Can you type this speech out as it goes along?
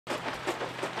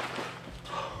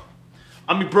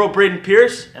I'm your bro Braden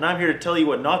Pierce, and I'm here to tell you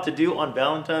what not to do on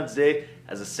Valentine's Day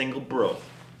as a single bro.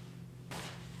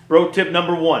 Bro tip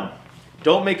number 1,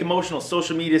 don't make emotional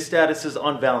social media statuses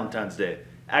on Valentine's Day.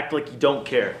 Act like you don't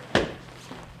care.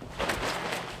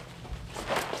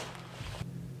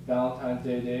 Valentine's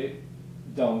Day date,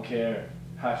 don't care.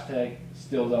 Hashtag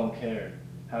still don't care.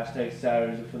 Hashtag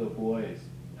Saturdays are for the boys.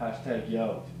 Hashtag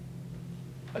yoked.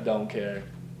 I don't care.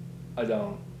 I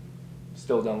don't.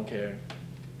 Still don't care.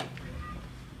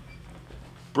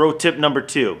 Bro tip number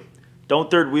 2, don't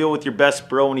third wheel with your best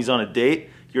bro when he's on a date.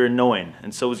 You're annoying,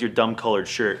 and so is your dumb colored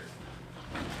shirt.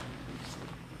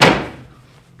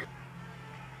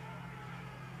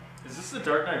 Is this The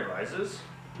Dark Knight Rises?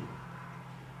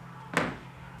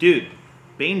 Dude,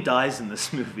 Bane dies in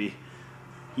this movie.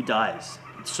 He dies.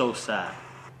 It's so sad.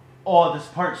 Oh, this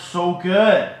part's so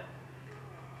good.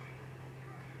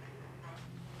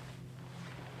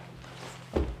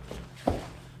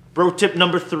 Bro tip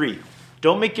number 3,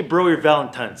 don't make your bro your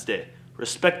Valentine's Day.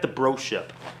 Respect the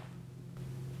broship.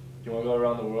 You wanna go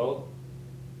around the world?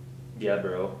 Yeah,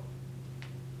 bro.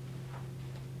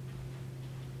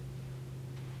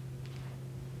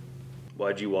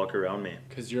 Why'd you walk around me?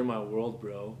 Cause you're my world,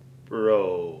 bro.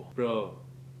 Bro. Bro,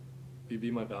 will you be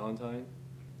my Valentine?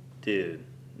 Dude,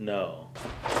 no.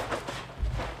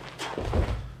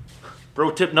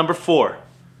 Bro tip number 4,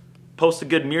 post a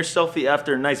good mirror selfie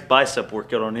after a nice bicep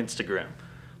workout on Instagram.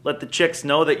 Let the chicks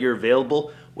know that you're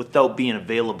available without being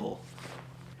available.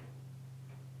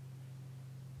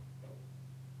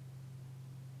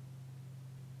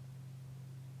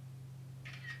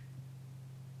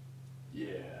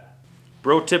 Yeah.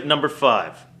 Bro tip number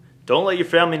 5, don't let your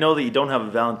family know that you don't have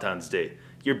a Valentine's Day.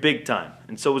 You're big time,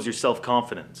 and so is your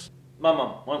self-confidence. Mom,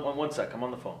 one sec, I'm on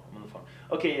the phone.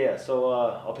 Okay, yeah, so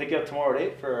I'll pick you up tomorrow at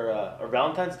 8 for our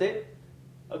Valentine's Day?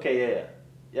 Okay, yeah.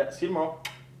 Yeah, see you tomorrow.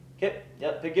 Okay,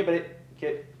 yeah, pick you up at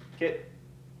 8.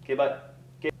 Okay, bye.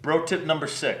 Okay. Bro tip number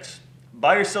 6,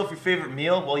 buy yourself your favorite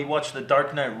meal while you watch The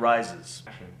Dark Knight Rises.